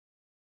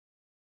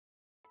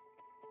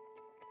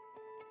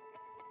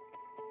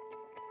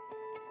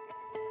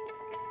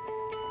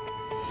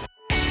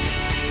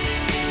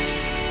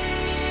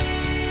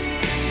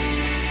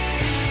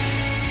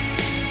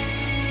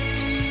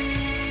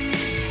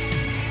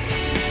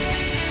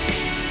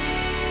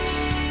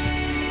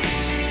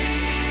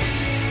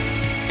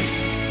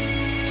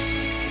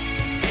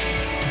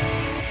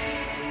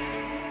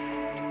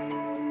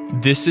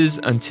This is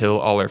Until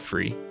All Are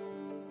Free.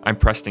 I'm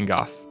Preston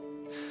Goff.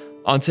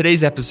 On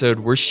today's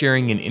episode, we're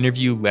sharing an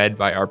interview led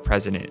by our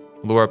president,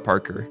 Laura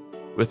Parker,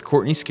 with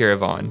Courtney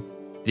Scaravon,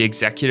 the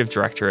executive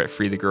director at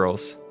Free the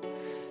Girls.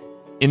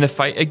 In the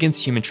fight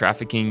against human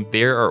trafficking,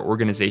 there are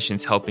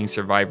organizations helping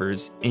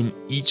survivors in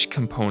each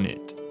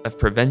component of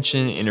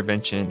prevention,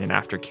 intervention, and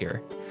aftercare.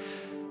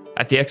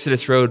 At the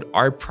Exodus Road,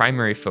 our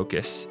primary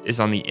focus is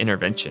on the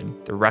intervention,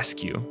 the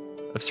rescue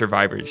of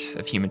survivors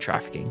of human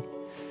trafficking.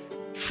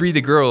 Free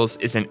the Girls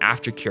is an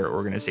aftercare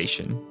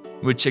organization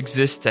which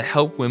exists to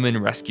help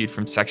women rescued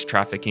from sex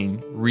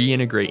trafficking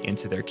reintegrate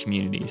into their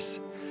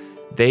communities.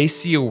 They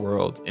see a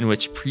world in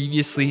which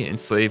previously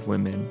enslaved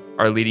women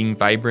are leading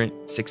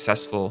vibrant,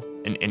 successful,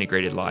 and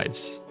integrated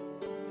lives.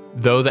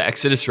 Though the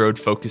Exodus Road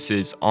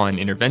focuses on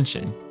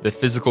intervention, the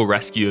physical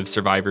rescue of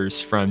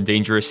survivors from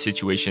dangerous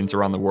situations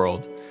around the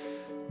world,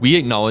 we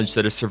acknowledge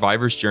that a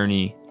survivor's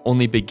journey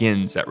only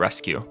begins at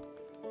rescue.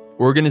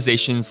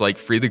 Organizations like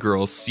Free the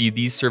Girls see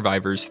these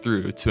survivors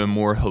through to a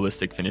more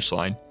holistic finish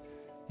line.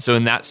 So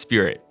in that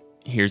spirit,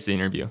 here's the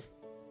interview.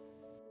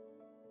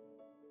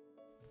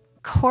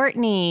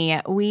 Courtney,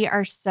 we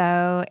are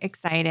so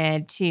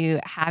excited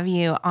to have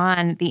you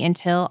on the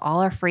Until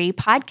All Are Free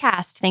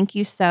podcast. Thank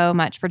you so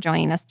much for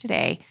joining us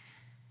today.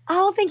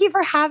 Oh, thank you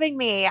for having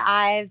me.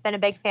 I've been a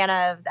big fan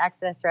of the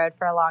Exodus Road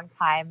for a long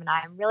time, and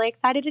I'm really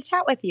excited to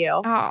chat with you.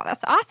 Oh,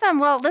 that's awesome.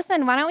 Well,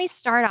 listen, why don't we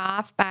start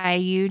off by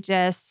you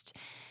just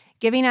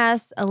giving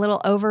us a little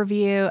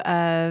overview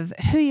of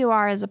who you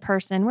are as a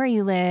person, where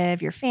you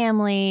live, your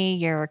family,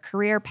 your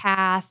career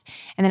path,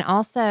 and then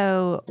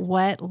also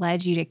what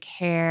led you to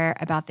care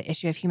about the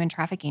issue of human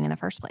trafficking in the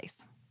first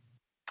place.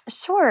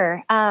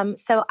 Sure.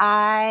 So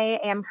I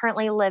am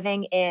currently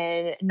living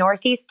in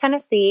Northeast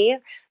Tennessee,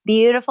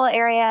 beautiful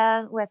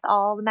area with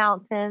all the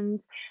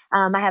mountains.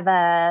 I have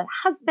a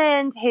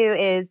husband who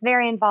is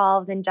very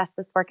involved in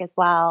justice work as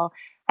well.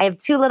 I have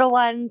two little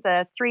ones,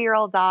 a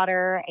 3-year-old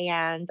daughter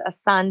and a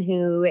son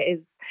who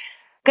is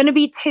going to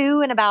be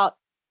 2 in about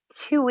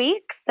 2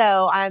 weeks.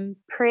 So I'm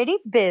pretty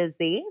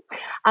busy.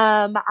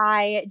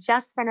 I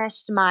just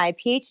finished my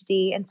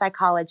PhD in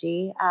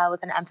psychology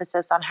with an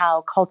emphasis on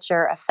how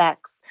culture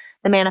affects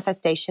the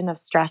manifestation of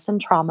stress and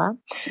trauma.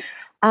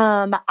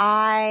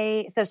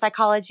 So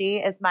psychology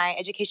is my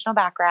educational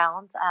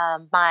background.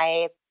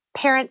 My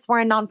parents were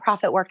in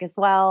nonprofit work as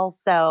well.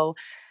 So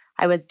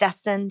I was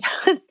destined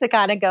to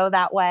kind of go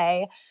that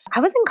way.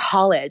 I was in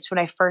college when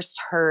I first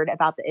heard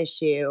about the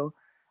issue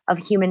of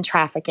human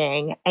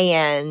trafficking.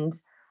 And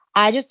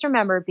I just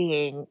remember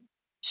being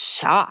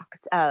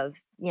shocked of,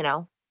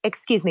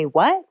 excuse me,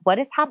 what? What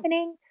is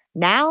happening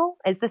now?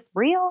 Is this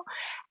real?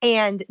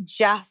 And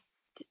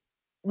just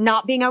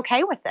not being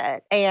okay with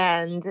it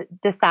and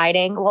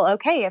deciding, well,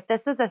 okay, if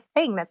this is a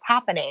thing that's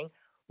happening,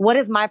 what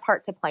is my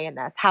part to play in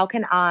this? How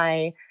can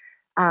I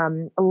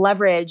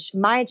leverage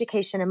my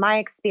education and my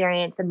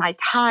experience and my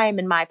time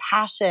and my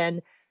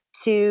passion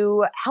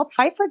to help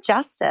fight for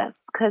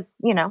justice? Because,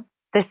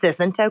 this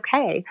isn't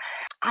okay.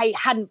 I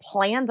hadn't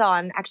planned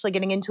on actually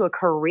getting into a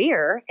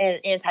career in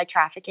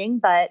anti-trafficking,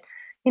 but,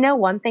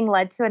 one thing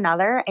led to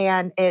another,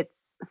 and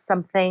it's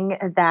something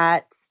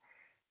that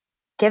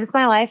gives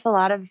my life a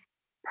lot of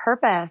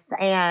purpose.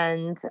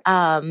 And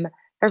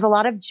there's a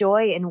lot of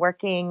joy in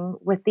working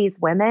with these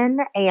women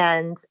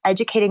and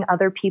educating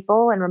other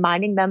people and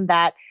reminding them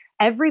that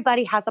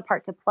everybody has a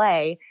part to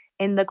play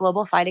in the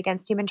global fight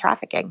against human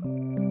trafficking.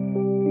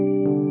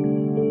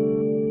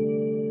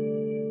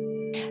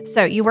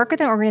 So you work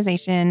with an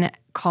organization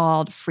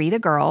called Free the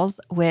Girls,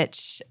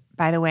 which,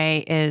 by the way,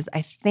 is,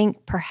 I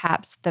think,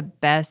 perhaps the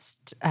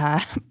best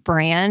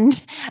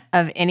brand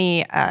of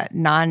any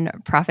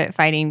nonprofit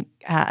fighting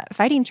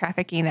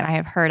trafficking that I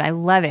have heard. I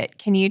love it.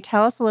 Can you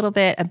tell us a little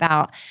bit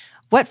about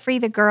what Free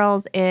the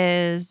Girls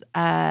is,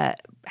 how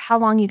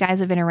long you guys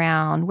have been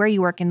around, where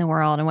you work in the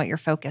world, and what your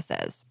focus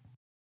is?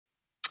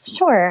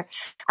 Sure.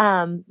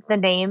 The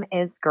name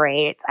is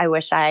great. I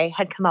wish I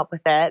had come up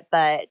with it,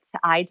 but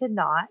I did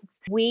not.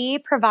 We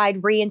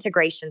provide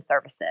reintegration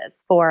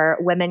services for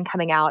women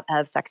coming out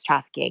of sex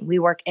trafficking. We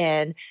work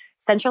in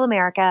Central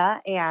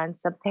America and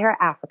Sub-Saharan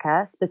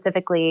Africa,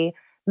 specifically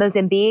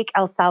Mozambique,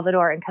 El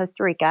Salvador, and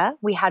Costa Rica.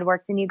 We had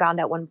worked in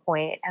Uganda at one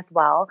point as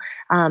well,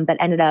 but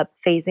ended up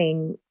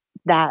phasing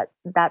that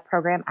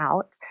program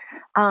out.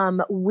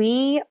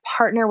 We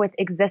partner with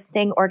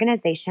existing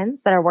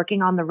organizations that are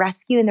working on the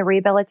rescue and the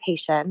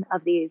rehabilitation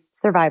of these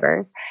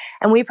survivors,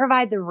 and we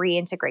provide the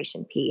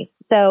reintegration piece.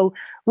 So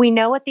we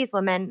know what these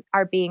women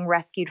are being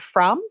rescued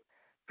from.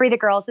 Free the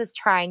Girls is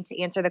trying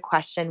to answer the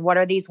question, what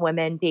are these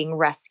women being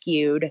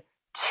rescued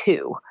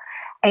to?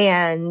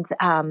 And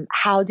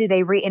how do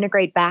they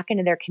reintegrate back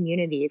into their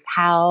communities?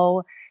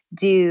 How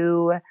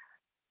do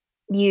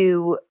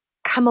you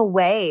come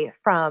away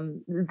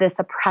from this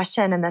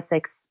oppression and this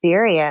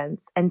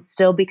experience and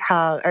still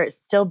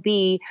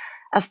be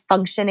a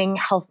functioning,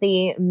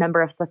 healthy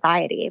member of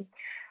society?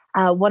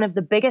 One of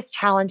the biggest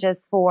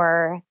challenges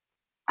for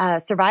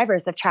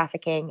survivors of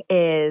trafficking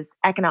is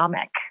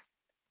economic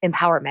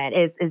empowerment,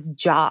 is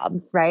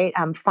jobs, right?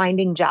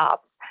 Finding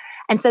jobs.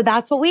 And so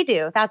that's what we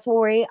do. That's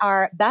what we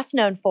are best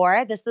known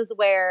for. This is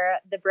where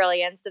the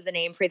brilliance of the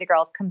name Free the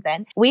Girls comes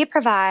in. We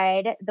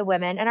provide the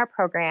women in our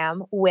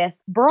program with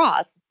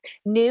bras,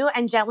 new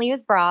and gently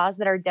used bras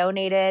that are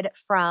donated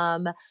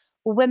from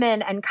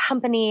women and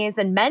companies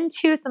and men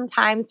too,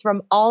 sometimes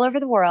from all over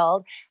the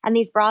world. And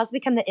these bras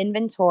become the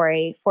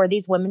inventory for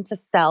these women to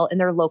sell in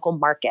their local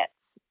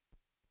markets.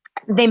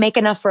 They make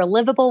enough for a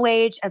livable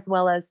wage as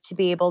well as to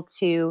be able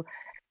to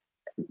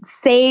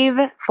save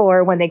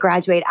for when they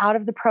graduate out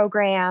of the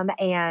program.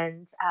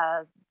 And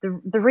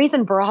the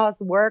reason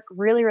bras work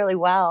really, really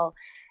well,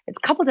 it's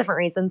a couple different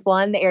reasons.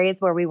 One, the areas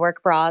where we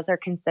work, bras are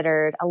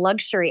considered a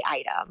luxury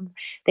item.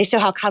 They show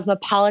how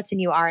cosmopolitan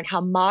you are and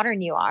how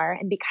modern you are.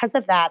 And because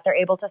of that, they're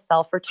able to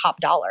sell for top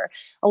dollar.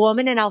 A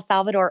woman in El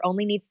Salvador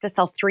only needs to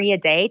sell 3 a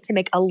day to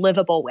make a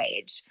livable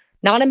wage.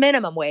 Not a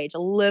minimum wage, a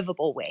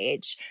livable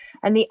wage.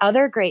 And the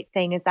other great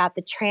thing is that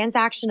the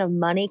transaction of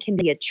money can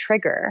be a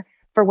trigger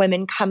for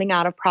women coming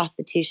out of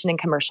prostitution and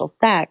commercial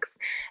sex.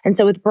 And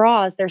so with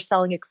bras, they're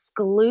selling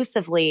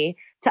exclusively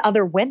to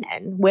other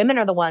women. Women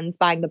are the ones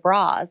buying the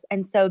bras.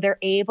 And so they're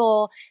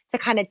able to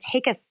kind of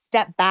take a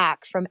step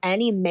back from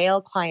any male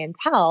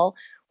clientele,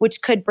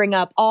 which could bring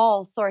up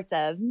all sorts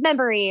of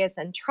memories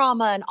and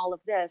trauma and all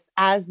of this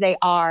as they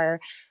are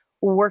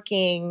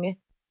working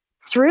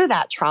through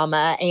that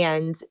trauma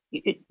and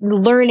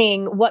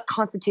learning what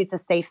constitutes a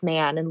safe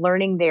man and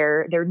learning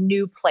their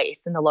new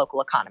place in the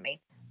local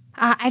economy.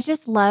 I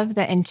just love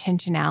the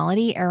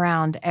intentionality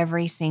around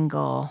every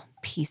single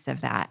piece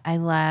of that. I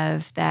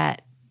love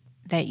that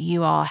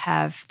you all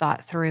have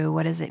thought through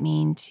what does it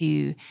mean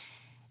to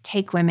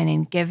take women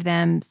and give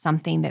them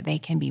something that they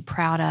can be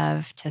proud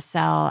of to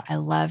sell. I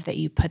love that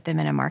you put them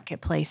in a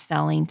marketplace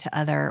selling to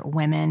other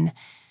women.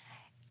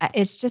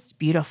 It's just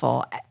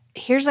beautiful.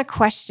 Here's a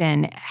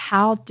question.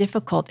 How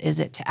difficult is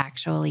it to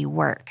actually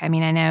work? I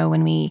mean, I know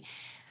when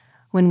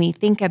we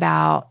think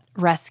about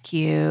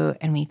rescue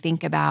and we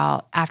think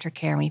about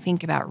aftercare and we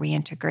think about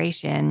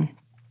reintegration,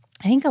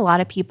 I think a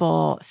lot of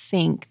people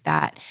think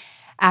that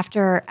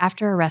after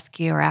a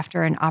rescue or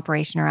after an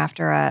operation or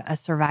after a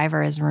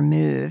survivor is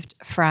removed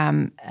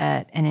from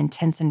an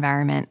intense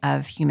environment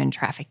of human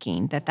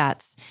trafficking,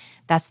 that's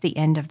the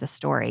end of the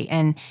story.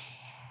 And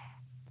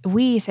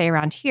we say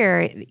around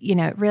here,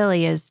 it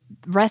really is,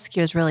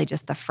 rescue is really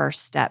just the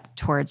first step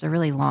towards a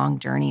really long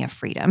journey of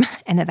freedom.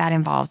 And that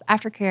involves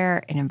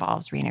aftercare, it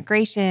involves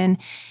reintegration.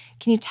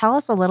 Can you tell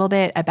us a little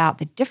bit about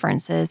the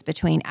differences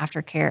between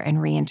aftercare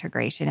and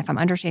reintegration? If I'm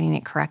understanding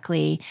it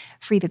correctly,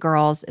 Free the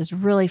Girls is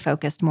really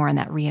focused more on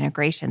that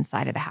reintegration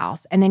side of the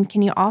house. And then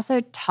can you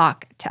also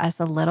talk to us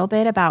a little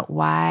bit about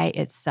why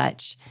it's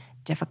such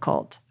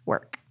difficult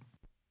work?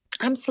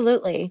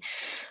 Absolutely.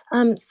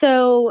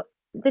 So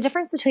the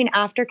difference between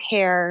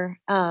aftercare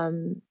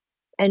and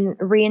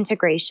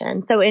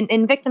reintegration. So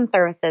in victim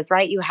services,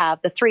 right, you have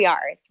the 3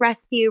 R's: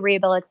 rescue,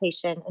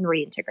 rehabilitation, and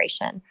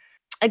reintegration.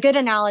 A good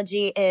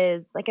analogy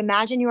is like,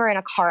 imagine you are in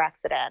a car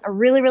accident, a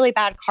really, really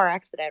bad car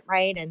accident,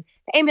 right? And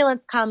the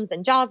ambulance comes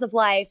and jaws of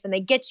life and they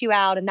get you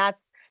out, and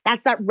that's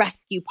that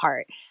rescue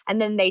part.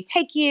 And then they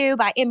take you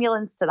by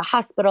ambulance to the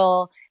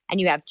hospital and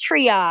you have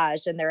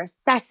triage and they're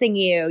assessing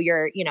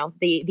your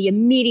the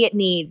immediate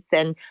needs,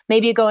 and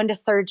maybe you go into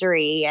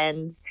surgery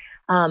and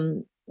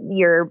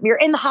you're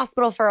in the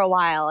hospital for a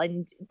while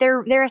and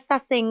they're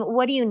assessing,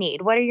 what do you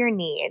need? What are your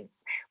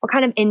needs? What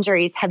kind of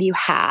injuries have you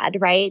had,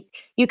 right?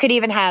 You could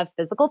even have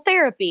physical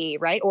therapy,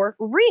 right? Or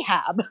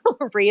rehab,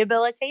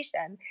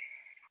 rehabilitation.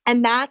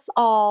 And that's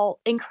all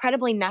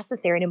incredibly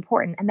necessary and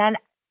important. And then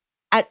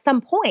at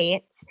some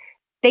point,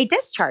 they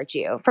discharge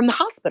you from the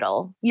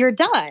hospital. You're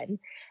done.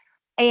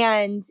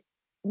 And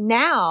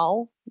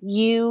now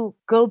you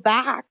go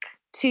back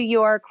to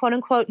your quote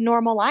unquote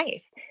normal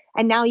life.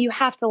 And now you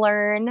have to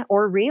learn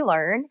or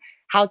relearn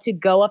how to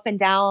go up and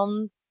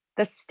down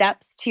the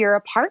steps to your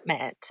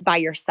apartment by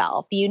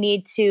yourself. You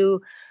need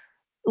to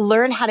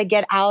learn how to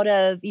get out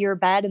of your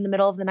bed in the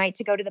middle of the night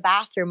to go to the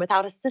bathroom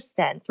without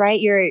assistance, right?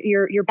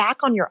 You're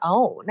back on your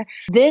own.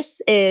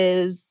 This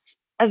is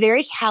a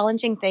very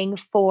challenging thing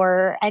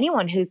for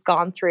anyone who's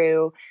gone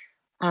through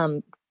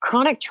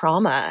chronic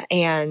trauma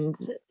and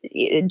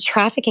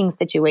trafficking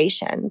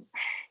situations.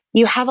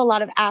 You have a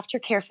lot of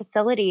aftercare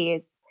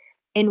facilities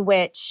in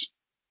which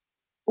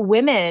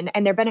women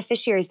and their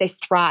beneficiaries, they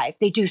thrive.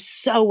 They do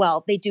so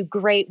well. They do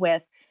great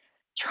with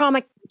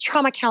trauma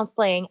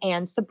counseling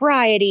and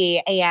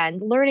sobriety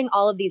and learning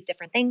all of these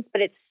different things, but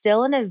it's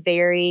still in a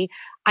very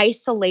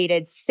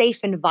isolated,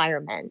 safe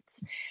environment.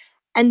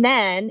 And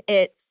then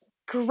it's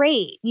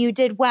great. You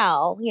did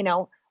well.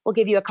 We'll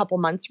give you a couple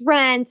months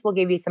rent. We'll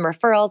give you some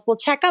referrals. We'll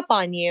check up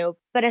on you.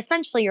 But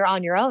essentially, you're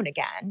on your own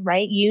again,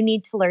 right? You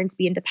need to learn to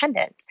be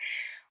independent.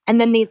 And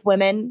then these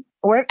women,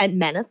 and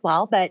men as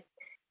well, but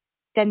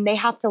then they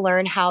have to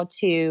learn how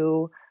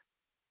to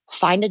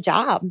find a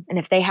job. And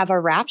if they have a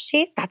rap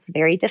sheet, that's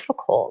very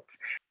difficult.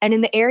 And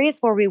in the areas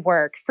where we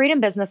work, Freedom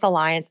Business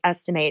Alliance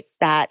estimates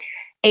that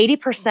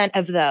 80%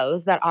 of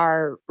those that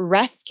are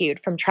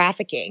rescued from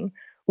trafficking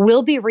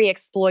will be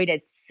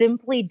re-exploited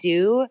simply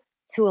due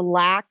to a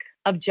lack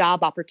of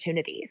job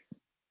opportunities.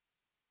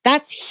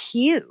 That's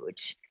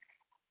huge.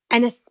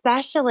 And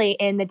especially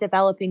in the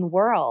developing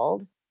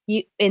world,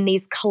 in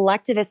these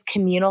collectivist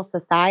communal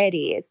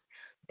societies,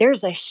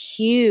 there's a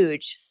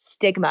huge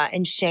stigma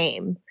and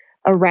shame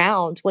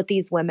around what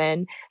these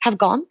women have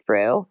gone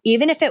through.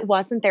 Even if it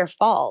wasn't their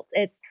fault,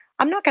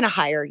 I'm not going to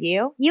hire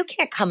you. You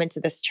can't come into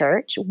this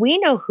church. We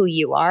know who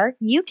you are.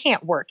 You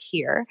can't work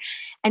here.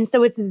 And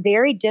so it's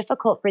very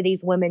difficult for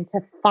these women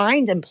to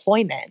find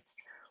employment,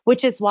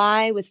 which is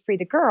why with Free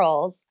the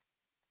Girls,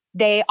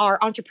 they are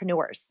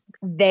entrepreneurs.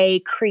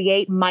 They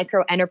create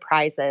micro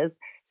enterprises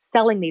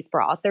selling these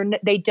bras.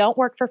 They don't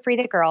work for Free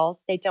the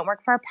Girls. They don't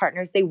work for our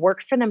partners. They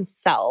work for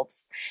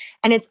themselves.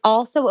 And it's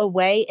also a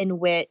way in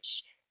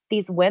which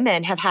these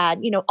women have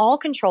had, all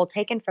control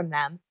taken from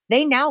them.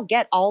 They now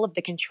get all of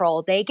the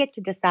control. They get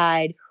to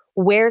decide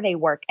where they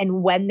work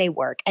and when they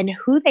work and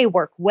who they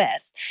work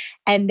with.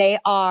 And they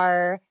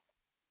are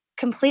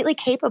completely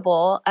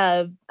capable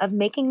of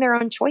making their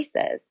own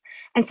choices.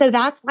 And so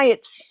that's why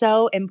it's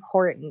so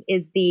important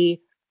is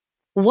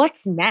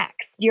what's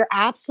next? You're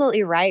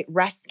absolutely right.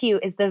 Rescue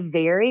is the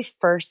very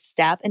first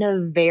step in a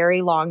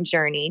very long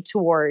journey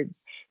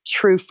towards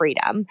true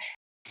freedom.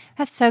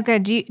 That's so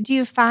good. Do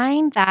you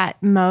find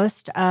that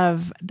most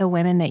of the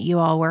women that you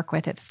all work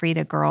with at Free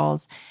the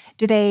Girls,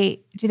 do they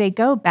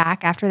go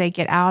back after they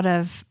get out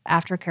of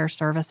aftercare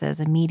services,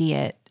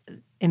 immediate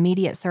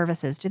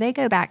services? Do they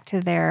go back to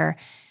their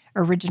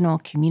original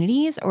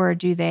communities, or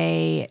do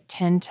they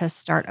tend to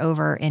start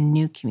over in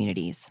new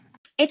communities?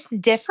 It's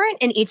different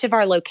in each of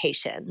our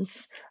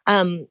locations,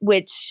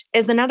 which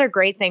is another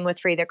great thing with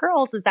Free the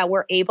Girls is that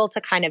we're able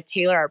to kind of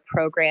tailor our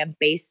program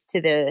based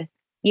to the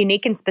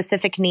unique and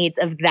specific needs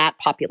of that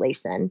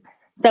population.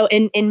 So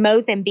in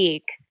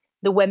Mozambique,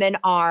 the women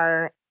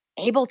are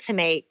able to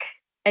make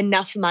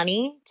enough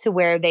money to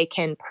where they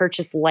can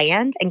purchase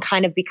land and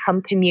kind of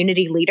become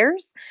community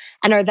leaders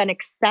and are then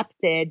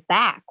accepted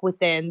back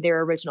within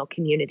their original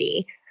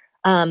community.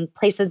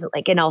 Places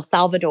like in El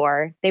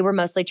Salvador, they were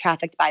mostly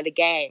trafficked by the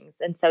gangs.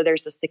 And so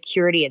there's a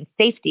security and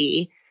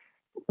safety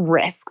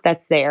risk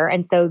that's there.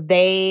 And so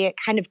they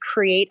kind of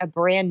create a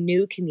brand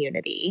new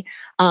community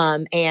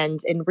and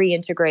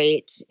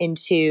reintegrate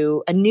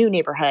into a new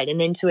neighborhood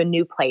and into a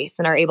new place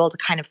and are able to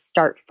kind of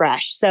start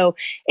fresh. So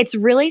it's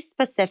really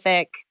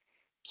specific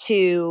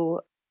to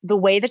the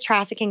way the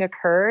trafficking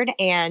occurred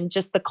and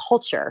just the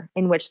culture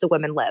in which the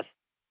women live.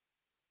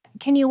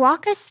 Can you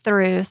walk us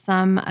through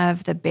some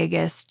of the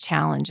biggest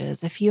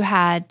challenges if you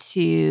had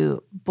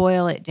to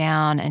boil it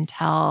down and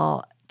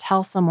tell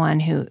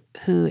someone who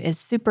is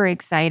super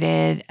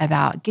excited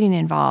about getting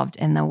involved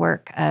in the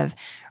work of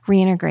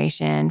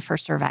reintegration for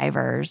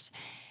survivors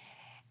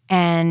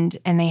and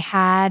they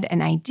had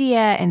an idea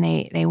and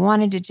they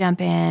wanted to jump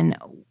in?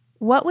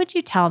 What would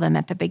you tell them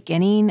at the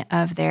beginning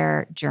of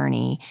their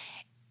journey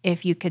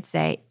if you could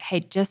say, hey,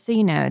 just so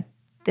you know,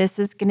 these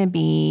are going to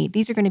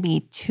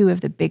be two of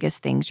the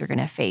biggest things you're going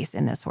to face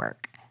in this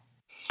work?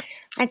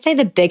 I'd say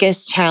the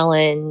biggest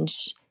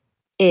challenge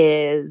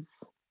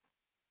is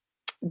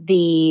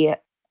the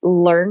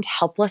learned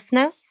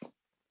helplessness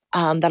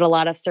that a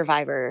lot of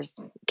survivors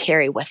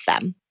carry with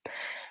them.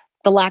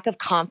 The lack of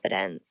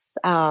confidence.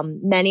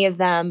 Many of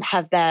them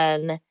have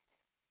been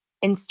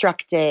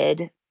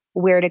instructed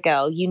where to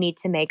go. You need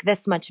to make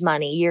this much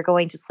money. You're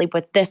going to sleep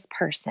with this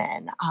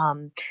person.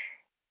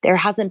 There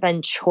hasn't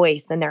been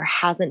choice and there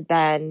hasn't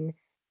been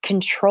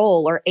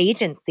control or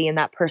agency in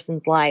that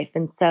person's life.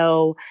 And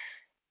so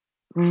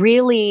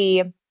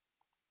really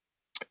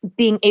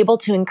being able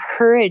to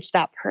encourage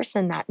that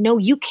person that, no,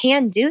 you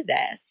can do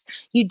this.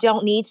 You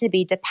don't need to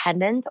be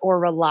dependent or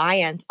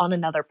reliant on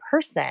another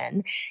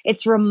person.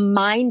 It's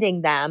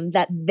reminding them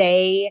that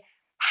they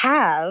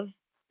have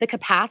the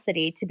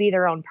capacity to be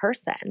their own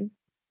person.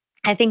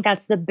 I think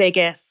that's the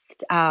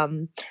biggest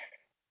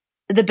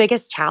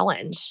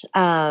challenge.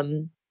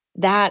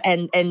 That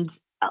and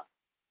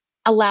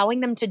allowing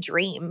them to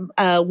dream.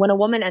 When a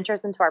woman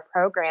enters into our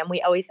program,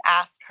 we always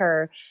ask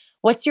her,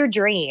 what's your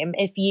dream?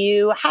 If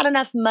you had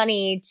enough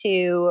money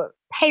to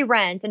pay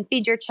rent and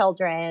feed your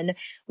children,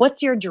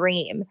 what's your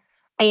dream?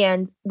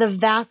 And the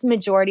vast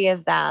majority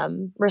of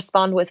them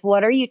respond with,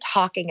 what are you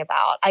talking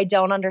about? I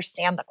don't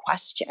understand the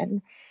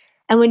question.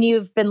 And when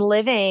you've been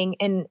living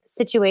in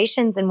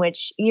situations in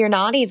which you're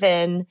not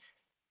even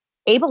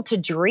able to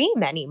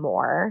dream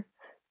anymore,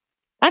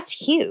 that's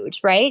huge,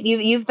 right?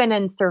 You've been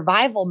in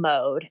survival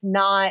mode,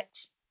 not,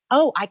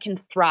 oh, I can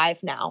thrive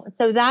now. And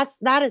so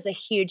that is a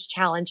huge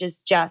challenge, is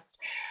just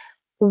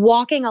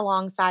walking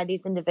alongside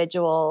these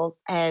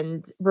individuals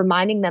and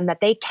reminding them that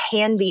they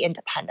can be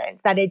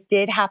independent, that it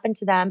did happen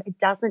to them. It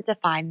doesn't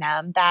define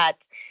them,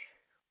 that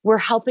we're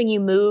helping you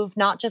move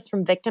not just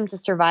from victim to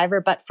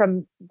survivor, but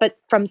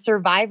from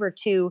survivor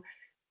to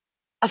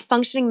a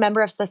functioning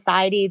member of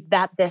society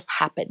that this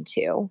happened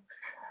to.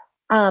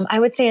 I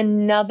would say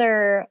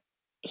another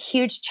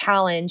huge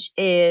challenge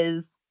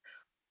is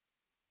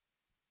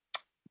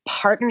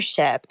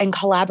partnership and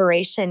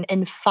collaboration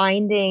and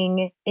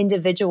finding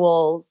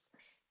individuals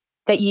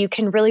that you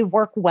can really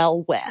work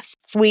well with.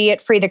 we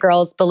at Free the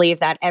Girls believe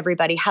that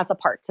everybody has a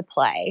part to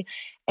play.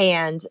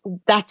 And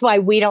that's why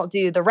we don't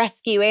do the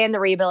rescue and the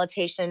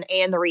rehabilitation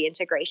and the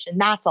reintegration.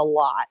 That's a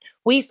lot.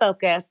 We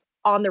focus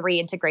on the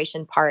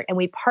reintegration part, and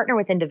we partner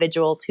with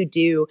individuals who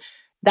do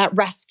that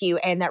rescue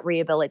and that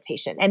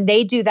rehabilitation. And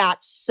they do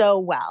that so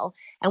well.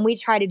 And we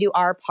try to do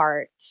our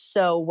part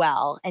so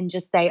well and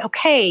just say,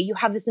 okay, you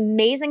have this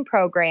amazing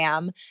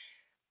program.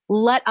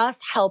 Let us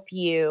help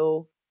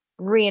you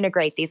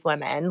reintegrate these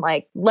women.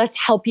 Like, let's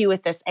help you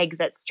with this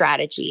exit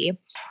strategy.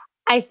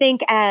 I think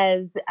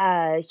as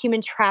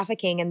human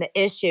trafficking and the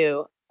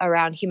issue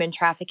around human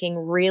trafficking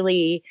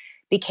really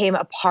became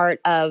a part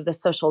of the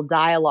social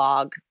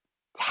dialogue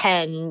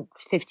 10,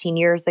 15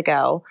 years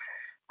ago,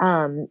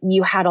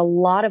 you had a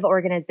lot of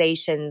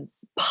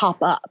organizations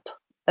pop up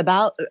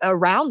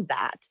around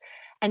that.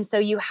 And so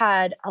you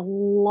had a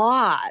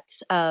lot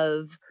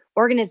of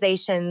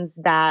organizations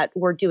that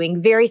were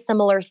doing very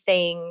similar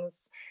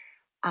things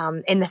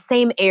in the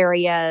same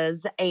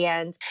areas.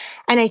 And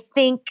I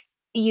think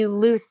you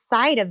lose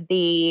sight of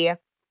the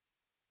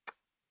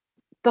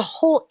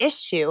whole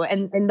issue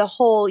and the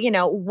whole,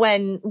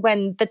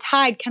 when the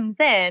tide comes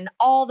in,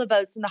 all the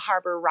boats in the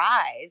harbor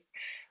rise.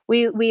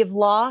 We've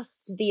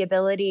lost the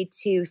ability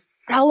to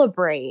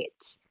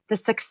celebrate the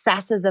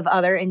successes of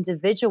other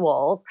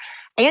individuals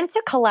and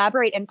to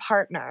collaborate and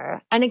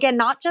partner. And again,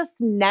 not just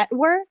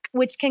network,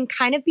 which can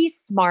kind of be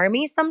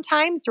smarmy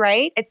sometimes,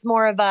 right? It's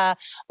more of a,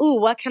 ooh,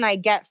 what can I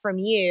get from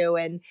you?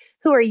 And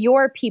who are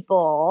your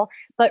people?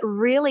 But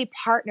really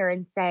partner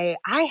and say,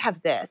 I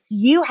have this,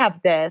 you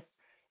have this.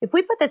 If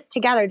we put this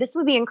together, this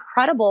would be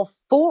incredible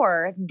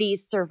for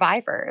these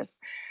survivors.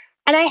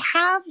 And I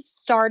have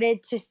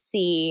started to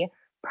see,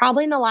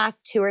 probably in the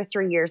last 2 or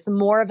 3 years,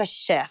 more of a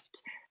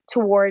shift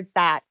towards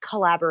that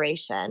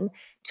collaboration,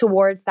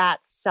 towards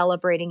that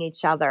celebrating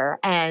each other.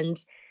 And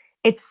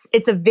it's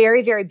a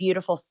very, very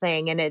beautiful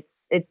thing. And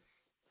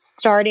it's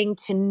starting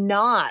to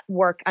not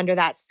work under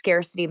that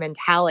scarcity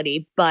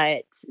mentality,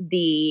 but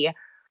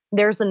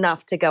there's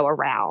enough to go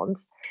around.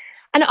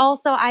 And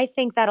also, I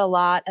think that a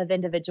lot of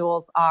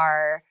individuals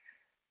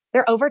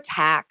they're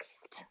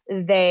overtaxed.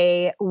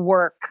 They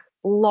work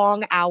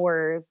long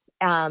hours.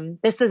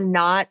 This is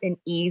not an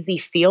easy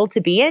field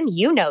to be in.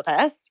 You know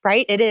this,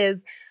 right? It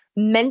is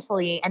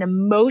mentally and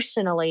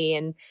emotionally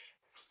and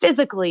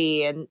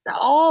physically and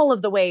all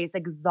of the ways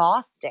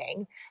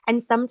exhausting.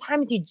 And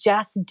sometimes you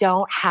just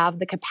don't have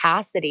the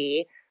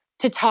capacity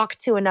to talk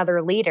to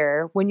another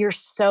leader when you're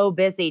so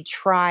busy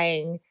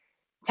trying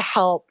to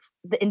help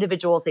the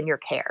individuals in your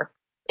care,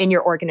 in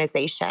your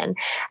organization.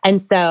 And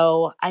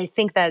so I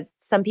think that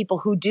some people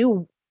who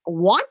do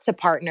want to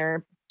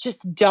partner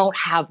just don't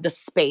have the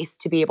space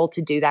to be able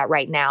to do that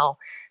right now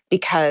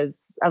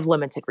because of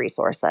limited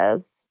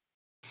resources.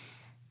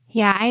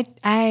 Yeah,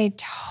 I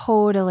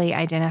totally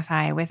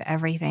identify with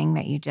everything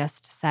that you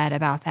just said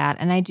about that.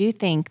 And I do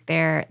think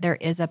there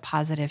is a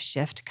positive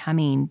shift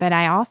coming. But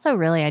I also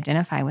really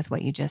identify with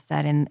what you just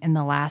said in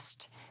the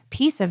last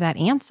piece of that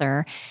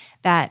answer,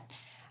 that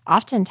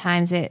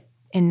oftentimes in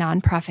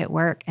nonprofit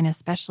work, and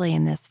especially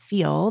in this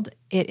field,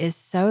 it is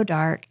so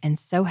dark and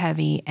so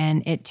heavy,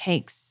 and it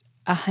takes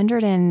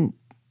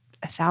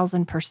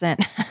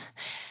 1,000%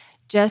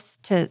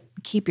 just to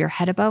keep your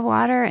head above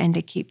water and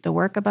to keep the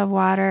work above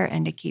water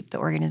and to keep the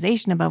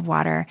organization above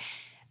water,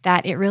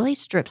 that it really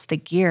strips the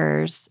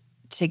gears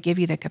to give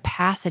you the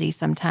capacity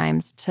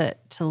sometimes to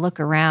look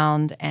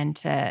around and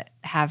to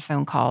have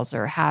phone calls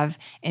or have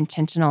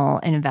intentional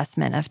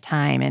investment of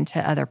time into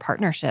other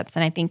partnerships.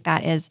 And I think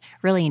that is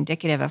really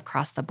indicative of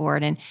across the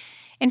board. And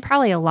in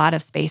probably a lot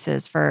of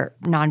spaces for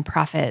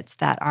nonprofits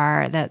that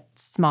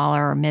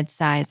smaller or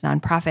mid-sized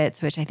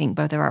nonprofits, which I think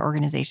both of our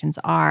organizations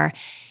are,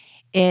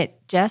 it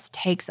just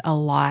takes a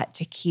lot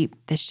to keep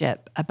the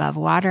ship above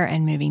water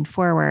and moving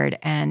forward.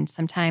 And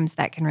sometimes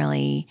that can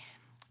really,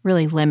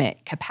 really limit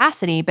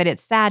capacity. But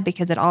it's sad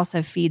because it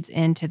also feeds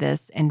into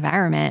this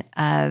environment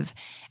of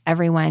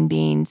everyone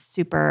being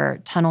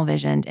super tunnel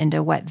visioned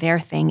into what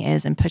their thing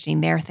is and pushing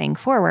their thing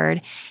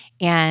forward.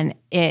 And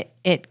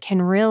it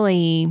can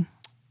really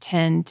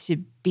tend to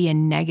be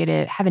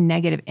have a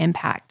negative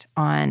impact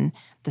on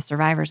the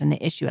survivors and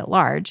the issue at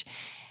large.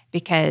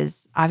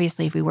 Because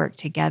obviously, if we work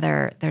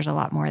together, there's a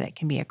lot more that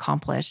can be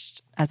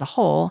accomplished as a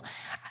whole.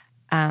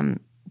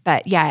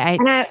 But yeah,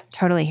 I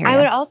totally hear you. I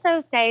would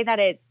also say that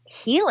it's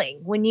healing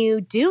when you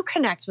do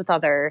connect with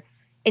other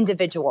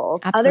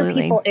individuals, Absolutely.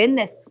 Other people in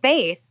this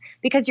space,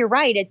 because you're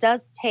right, it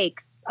does take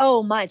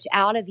so much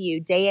out of you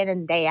day in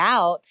and day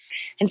out.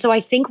 And so I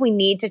think we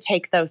need to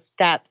take those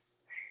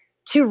steps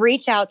to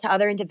reach out to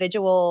other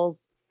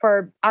individuals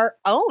for our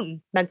own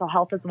mental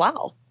health as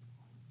well.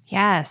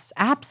 Yes,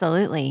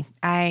 absolutely.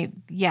 I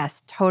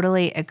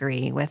totally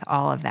agree with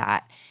all of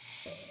that.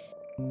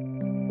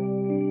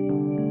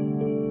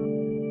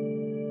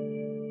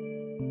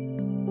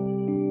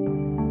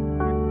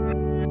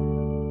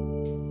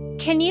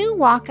 Can you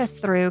walk us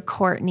through,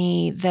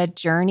 Courtney, the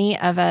journey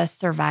of a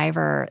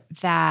survivor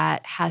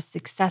that has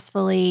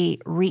successfully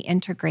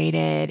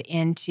reintegrated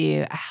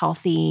into a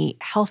healthy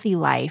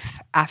life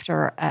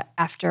after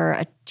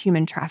a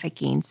human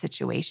trafficking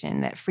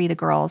situation that Free the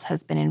Girls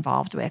has been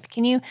involved with?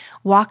 Can you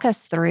walk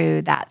us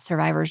through that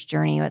survivor's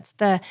journey? What's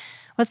the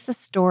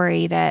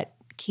story that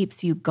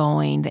keeps you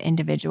going, the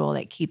individual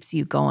that keeps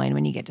you going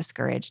when you get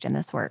discouraged in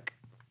this work?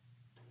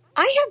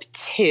 I have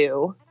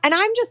two, and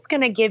I'm just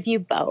going to give you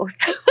both.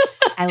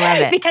 I love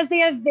it. Because they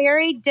have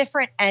very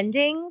different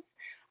endings,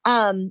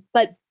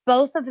 but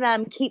both of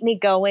them keep me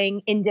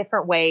going in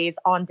different ways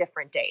on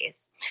different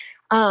days.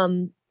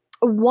 One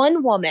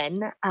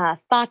woman,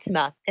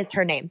 Fatima is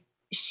her name.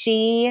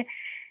 She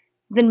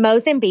is in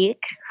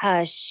Mozambique.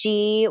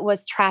 She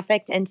was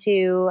trafficked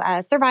into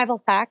survival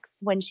sex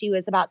when she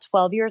was about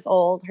 12 years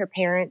old. Her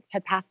parents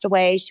had passed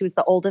away. She was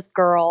the oldest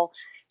girl.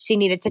 She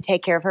needed to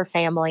take care of her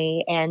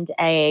family, and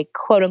a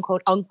quote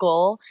unquote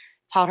uncle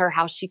taught her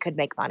how she could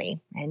make money.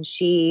 And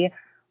she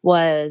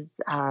was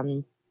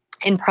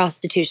in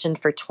prostitution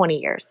for 20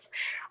 years.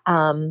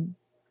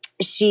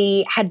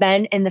 She had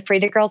been in the Free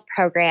the Girls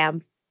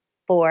program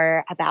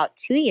for about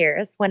 2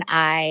 years when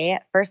I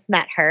first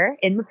met her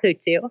in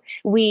Maputo.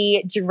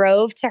 We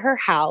drove to her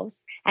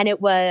house, and it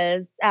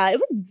was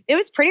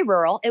pretty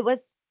rural. It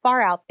was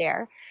far out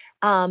there.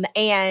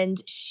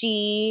 And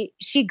she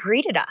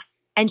greeted us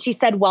and she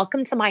said,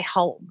 "Welcome to my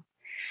home."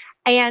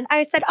 And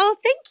I said, "Oh,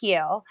 thank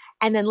you."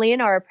 And then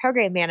Leonora,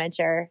 program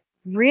manager,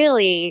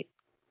 really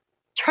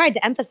tried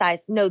to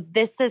emphasize, no,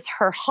 this is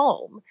her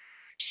home.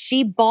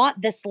 She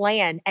bought this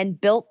land and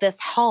built this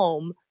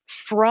home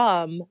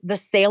from the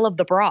sale of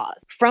the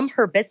bras, from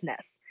her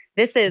business.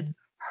 This is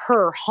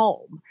her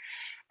home.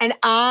 And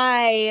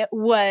I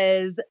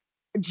was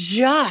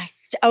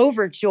just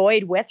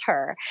overjoyed with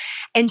her.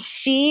 And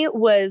she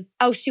was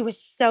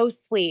so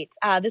sweet.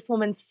 This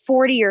woman's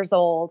 40 years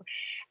old.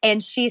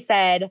 And she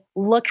said,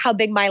 "Look how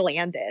big my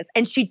land is."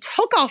 And she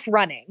took off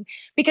running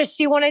because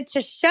she wanted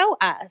to show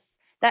us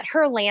that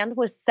her land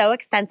was so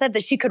extensive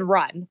that she could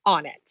run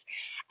on it.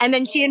 And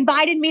then she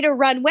invited me to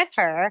run with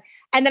her.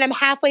 And then I'm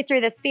halfway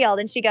through this field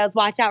and she goes,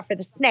 "Watch out for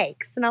the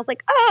snakes." And I was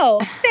like, "Oh,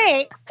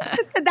 thanks." I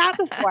said that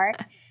before.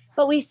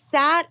 But we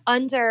sat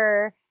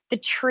under the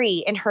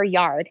tree in her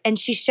yard and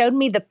she showed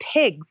me the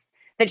pigs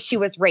that she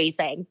was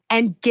raising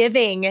and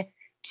giving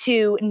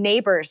to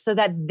neighbors so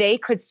that they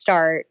could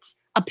start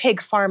a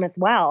pig farm as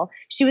well.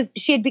 She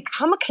had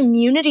become a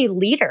community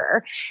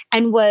leader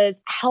and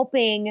was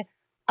helping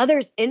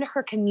others in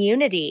her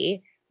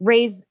community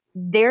raise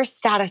their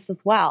status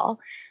as well.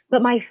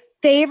 But my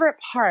favorite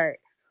part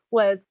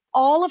was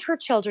all of her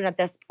children at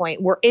this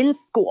point were in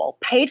school,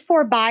 paid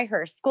for by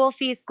her, school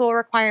fees, school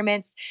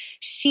requirements.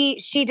 She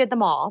did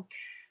them all.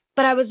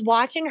 But I was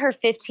watching her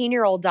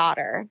 15-year-old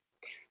daughter,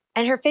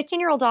 and her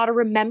 15-year-old daughter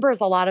remembers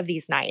a lot of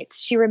these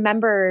nights. She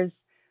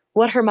remembers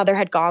what her mother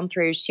had gone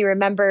through. She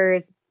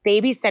remembers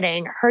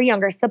babysitting her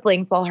younger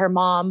siblings while her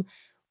mom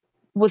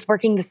was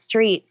working the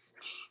streets.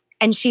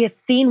 And she has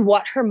seen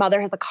what her mother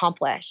has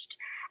accomplished.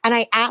 And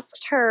I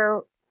asked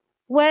her,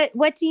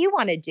 what do you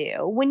want to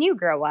do when you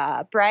grow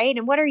up, right?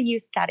 And what are you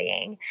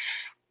studying?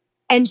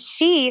 And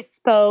she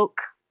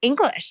spoke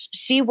English.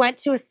 She went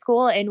to a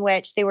school in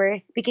which they were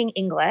speaking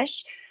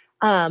English.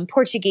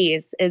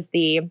 Portuguese is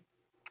the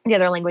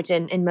other language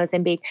in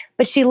Mozambique.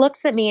 But she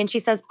looks at me and she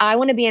says, "I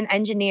want to be an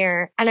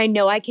engineer, and I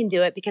know I can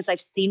do it because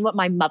I've seen what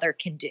my mother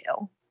can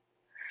do."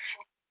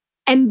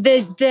 And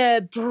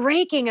the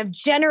breaking of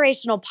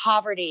generational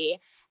poverty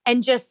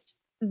and just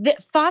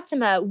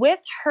Fatima,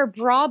 with her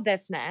bra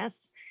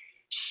business,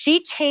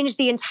 she changed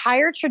the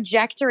entire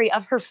trajectory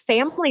of her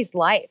family's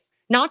life,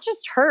 not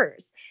just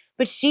hers,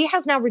 but she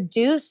has now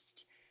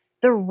reduced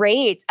the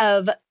rate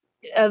of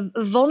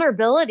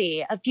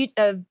vulnerability,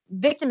 of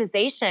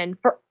victimization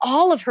for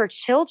all of her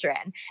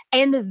children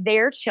and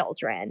their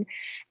children.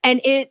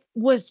 And it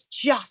was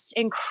just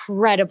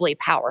incredibly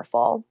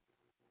powerful.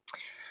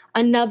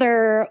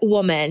 Another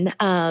woman,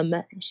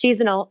 she was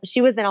in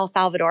El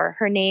Salvador.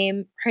 Her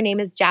name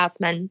is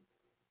Jasmine.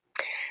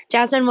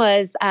 Jasmine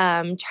was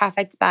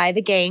trafficked by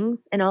the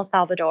gangs in El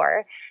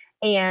Salvador,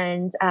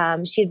 and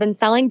she had been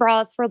selling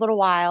bras for a little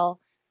while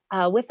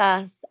with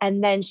us,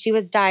 and then she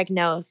was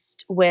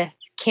diagnosed with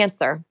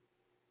cancer.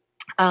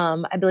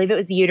 I believe it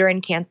was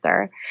uterine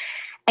cancer,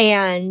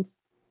 and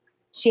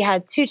she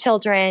had 2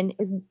 children. It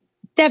was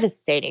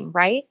devastating,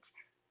 right?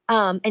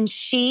 And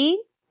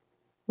she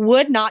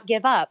would not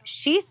give up.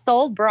 She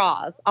sold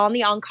bras on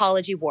the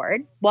oncology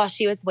ward while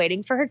she was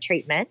waiting for her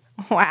treatment.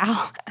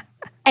 Wow.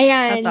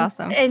 And that's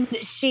awesome. And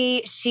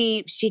she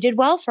did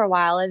well for a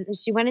while, and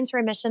she went into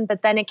remission,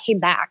 but then it came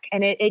back,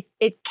 and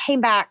it came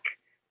back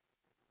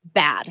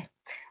bad.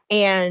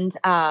 And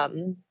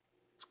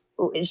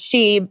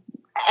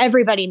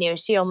everybody knew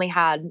she only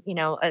had,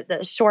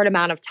 a short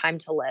amount of time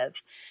to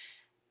live.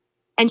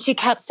 And she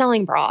kept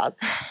selling bras.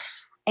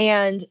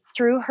 And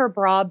through her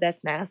bra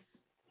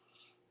business,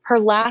 her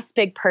last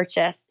big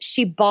purchase,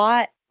 she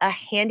bought a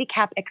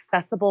handicap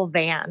accessible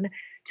van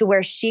to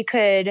where she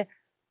could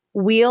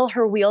wheel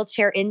her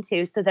wheelchair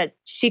into so that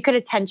she could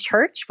attend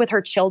church with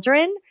her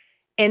children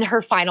in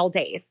her final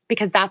days,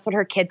 because that's what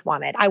her kids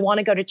wanted. I want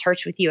to go to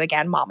church with you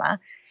again, Mama.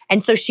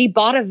 And so she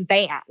bought a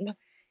van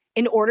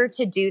in order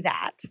to do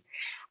that.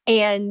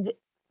 And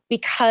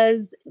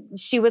because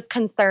she was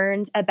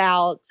concerned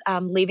about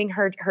leaving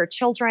her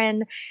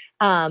children,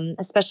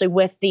 especially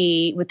with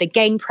the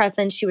gang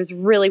presence, she was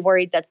really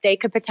worried that they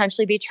could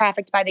potentially be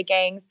trafficked by the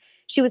gangs.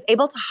 She was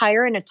able to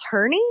hire an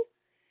attorney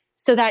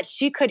so that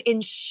she could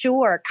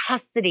ensure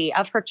custody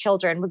of her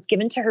children was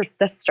given to her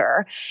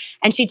sister.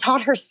 And she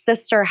taught her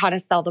sister how to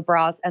sell the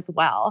bras as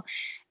well.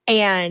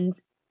 And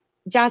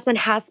Jasmine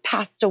has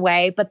passed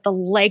away, but the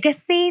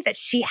legacy that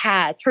she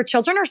has, her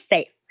children are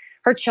safe.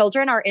 Her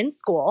children are in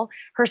school.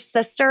 Her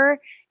sister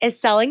is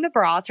selling the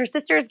bras. Her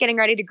sister is getting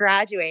ready to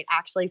graduate,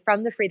 actually,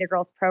 from the Free the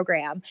Girls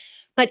program.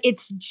 But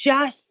it's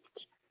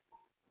just,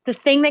 the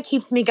thing that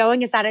keeps me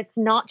going is that it's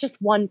not just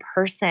one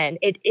person.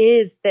 It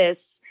is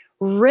this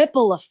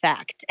ripple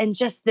effect and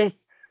just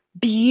this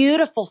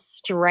beautiful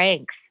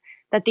strength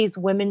that these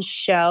women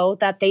show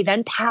that they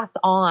then pass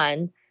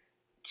on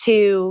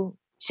to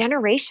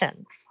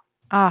generations.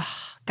 Oh,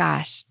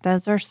 gosh,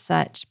 those are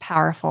such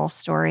powerful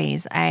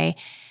stories.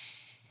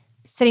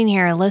 Sitting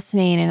here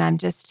listening, and I'm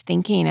just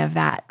thinking of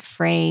that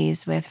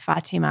phrase with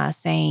Fatima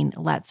saying,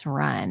 let's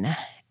run,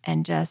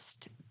 and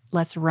just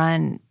let's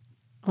run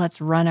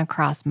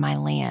across my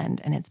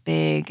land. And it's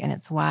big and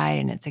it's wide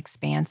and it's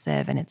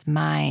expansive and it's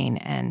mine.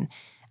 And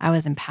I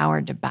was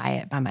empowered to buy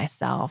it by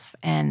myself.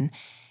 And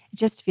it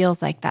just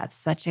feels like that's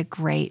such a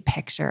great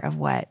picture of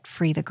what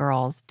Free the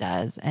Girls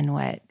does and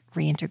what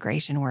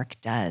reintegration work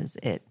does.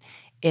 It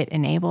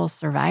enables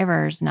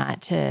survivors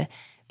not to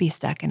be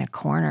stuck in a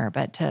corner,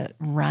 but to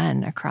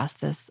run across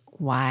this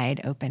wide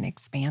open,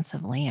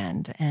 expansive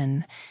land.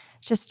 And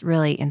it's just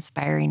really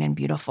inspiring and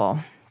beautiful.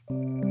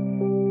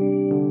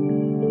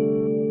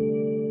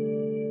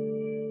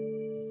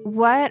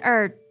 What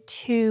are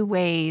 2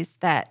 ways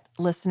that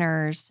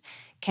listeners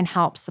can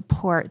help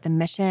support the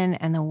mission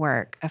and the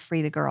work of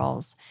Free the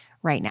Girls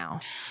right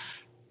now?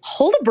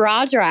 Hold a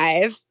bra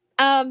drive.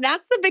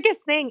 That's the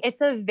biggest thing.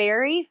 It's a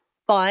very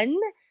fun,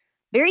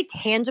 very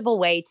tangible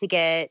way to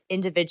get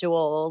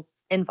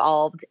individuals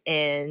involved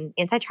in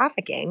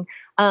anti-trafficking.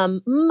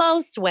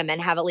 Most women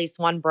have at least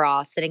one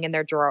bra sitting in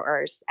their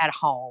drawers at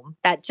home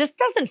that just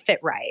doesn't fit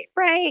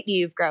right?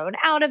 You've grown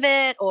out of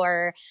it,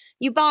 or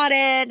you bought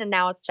it and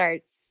now it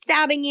starts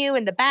stabbing you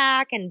in the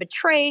back and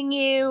betraying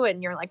you.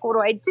 And you're like, what do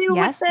I do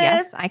with this?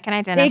 Yes, I can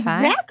identify.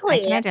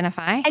 Exactly. I can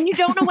identify. And you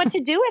don't know what to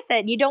do with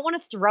it. You don't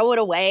want to throw it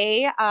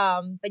away.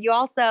 But you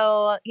also,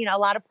 a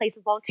lot of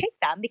places won't take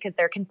them because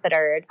they're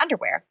considered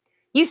underwear.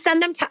 You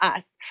send them to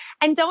us.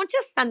 And don't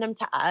just send them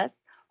to us.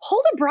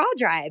 Hold a bra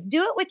drive.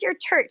 Do it with your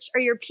church or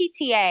your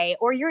PTA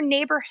or your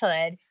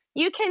neighborhood.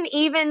 You can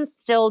even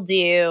still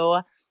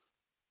do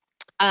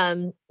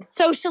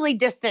socially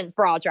distant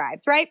bra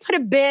drives, right? Put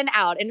a bin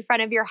out in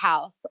front of your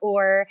house,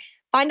 or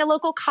find a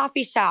local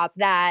coffee shop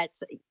that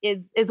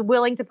is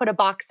willing to put a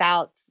box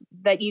out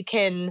that you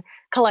can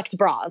collect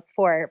bras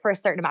for a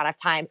certain amount of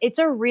time. It's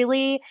a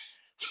really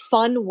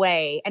fun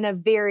way and a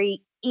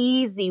very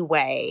easy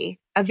way,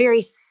 a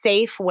very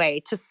safe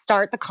way to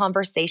start the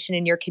conversation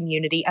in your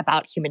community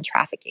about human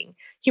trafficking.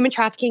 Human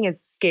trafficking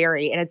is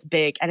scary and it's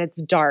big and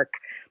it's dark,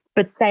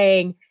 but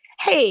saying,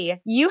 hey,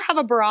 you have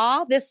a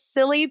bra, this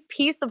silly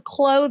piece of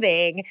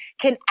clothing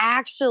can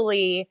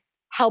actually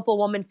help a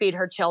woman feed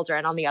her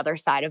children on the other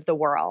side of the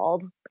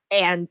world,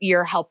 and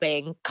you're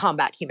helping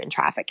combat human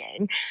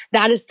trafficking.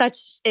 That is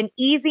such an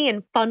easy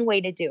and fun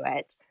way to do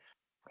it.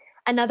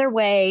 Another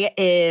way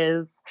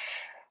is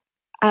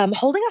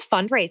holding a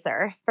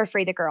fundraiser for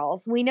Free the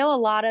Girls. We know a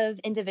lot of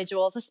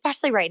individuals,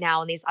 especially right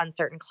now in these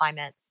uncertain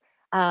climates,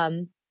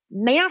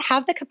 may not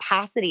have the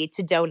capacity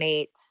to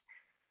donate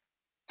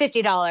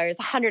 $50, $100,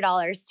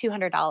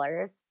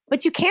 $200,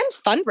 but you can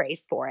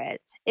fundraise for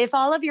it. If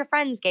all of your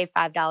friends gave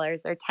 $5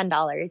 or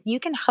 $10, you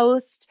can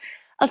host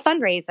a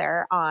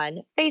fundraiser on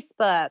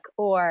Facebook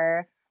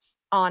or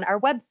on our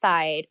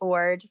website,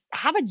 or just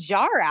have a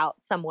jar out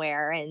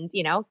somewhere and,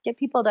 get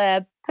people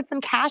to put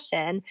some cash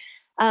in.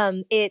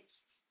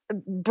 It's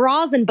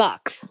bras and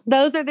bucks.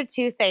 Those are the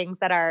 2 things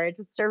that are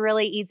just a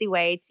really easy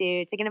way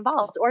to get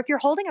involved. Or if you're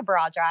holding a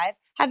bra drive,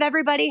 have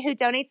everybody who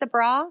donates a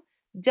bra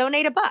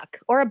donate $1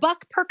 or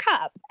 $1 per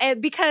cup,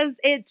 because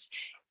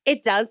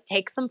it does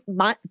take some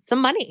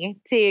money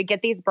to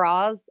get these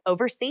bras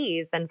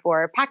overseas, and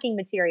for packing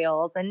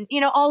materials, and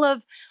all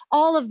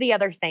of the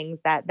other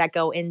things that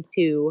go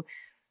into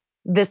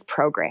this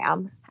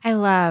program. I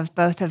love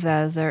both of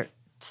those. They're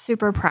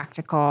super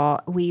practical.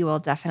 We will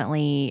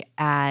definitely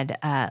add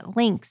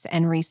links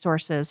and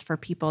resources for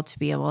people to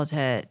be able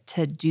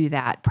to do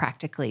that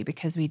practically,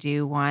 because we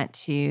do want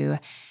to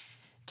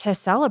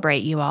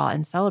celebrate you all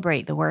and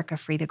celebrate the work of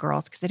Free the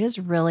Girls, because it is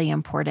really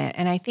important.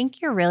 And I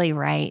think you're really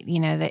right.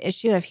 The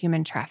issue of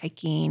human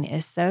trafficking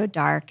is so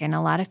dark, and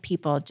a lot of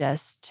people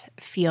just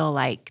feel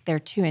like they're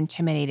too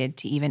intimidated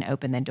to even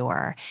open the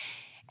door.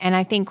 And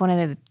I think one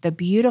of the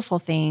beautiful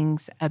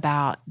things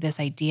about this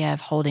idea of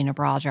holding a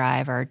bra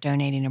drive or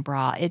donating a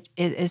bra, it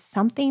is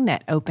something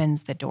that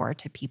opens the door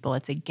to people.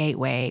 It's a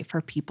gateway for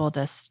people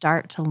to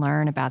start to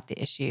learn about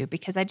the issue,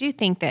 because I do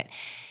think that,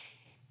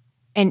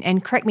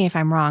 and correct me if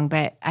I'm wrong,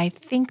 but I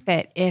think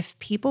that if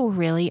people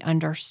really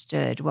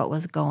understood what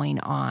was going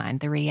on,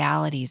 the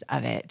realities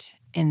of it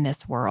in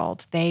this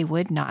world, they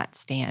would not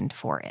stand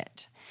for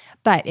it.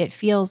 But it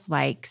feels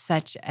like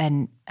such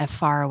a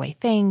faraway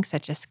thing,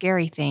 such a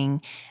scary thing,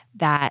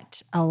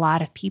 that a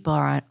lot of people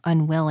are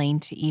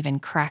unwilling to even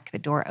crack the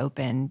door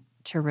open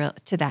to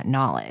that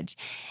knowledge.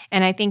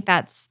 And I think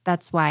that's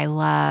why I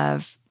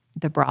love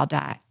the bra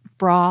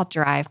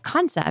drive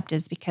concept,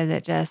 is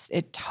because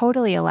it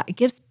totally it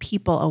gives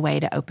people a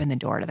way to open the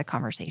door to the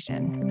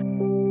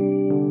conversation.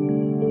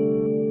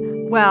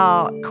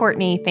 Well,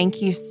 Courtney,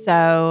 thank you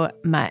so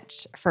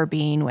much for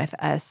being with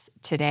us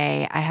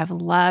today. I have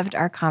loved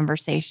our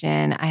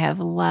conversation. I have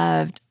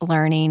loved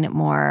learning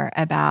more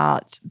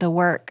about the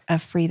work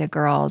of Free the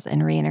Girls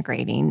and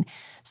reintegrating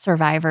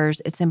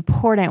survivors. It's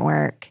important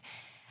work.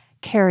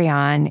 Carry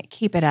on.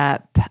 Keep it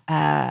up.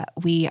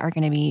 We are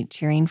going to be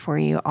cheering for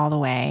you all the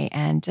way.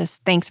 And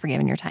just thanks for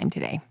giving your time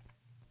today.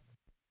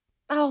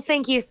 Oh,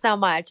 thank you so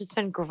much. It's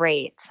been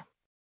great.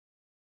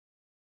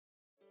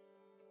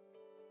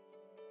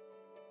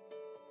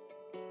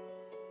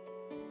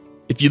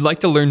 If you'd like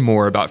to learn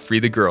more about Free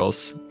the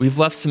Girls, we've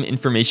left some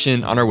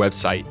information on our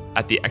website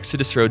at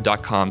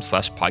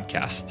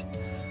theexodusroad.com/podcast.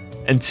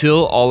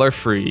 Until All Are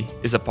Free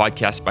is a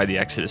podcast by The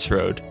Exodus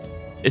Road.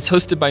 It's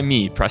hosted by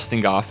me,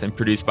 Preston Goff, and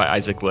produced by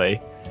Isaac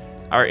Lay.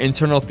 Our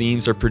internal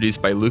themes are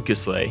produced by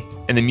Lucas Lay,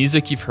 and the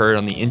music you've heard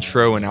on the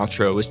intro and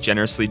outro was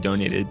generously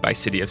donated by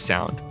City of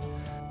Sound.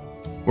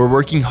 We're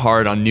working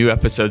hard on new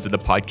episodes of the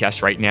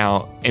podcast right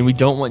now, and we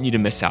don't want you to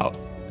miss out.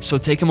 So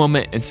take a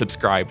moment and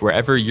subscribe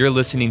wherever you're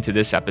listening to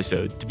this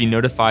episode to be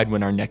notified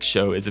when our next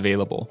show is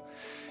available.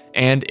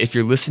 And if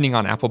you're listening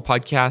on Apple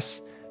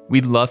Podcasts,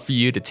 we'd love for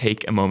you to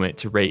take a moment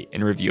to rate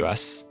and review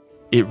us.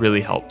 It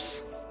really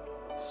helps.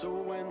 So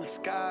when the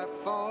sky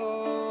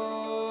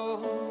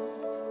falls,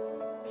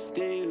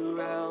 stay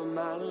around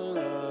my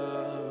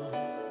love.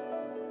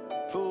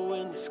 For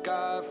when the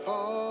sky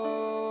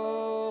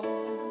falls,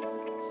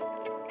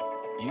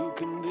 you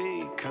can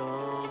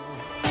become.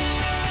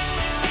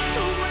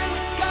 When the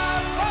sky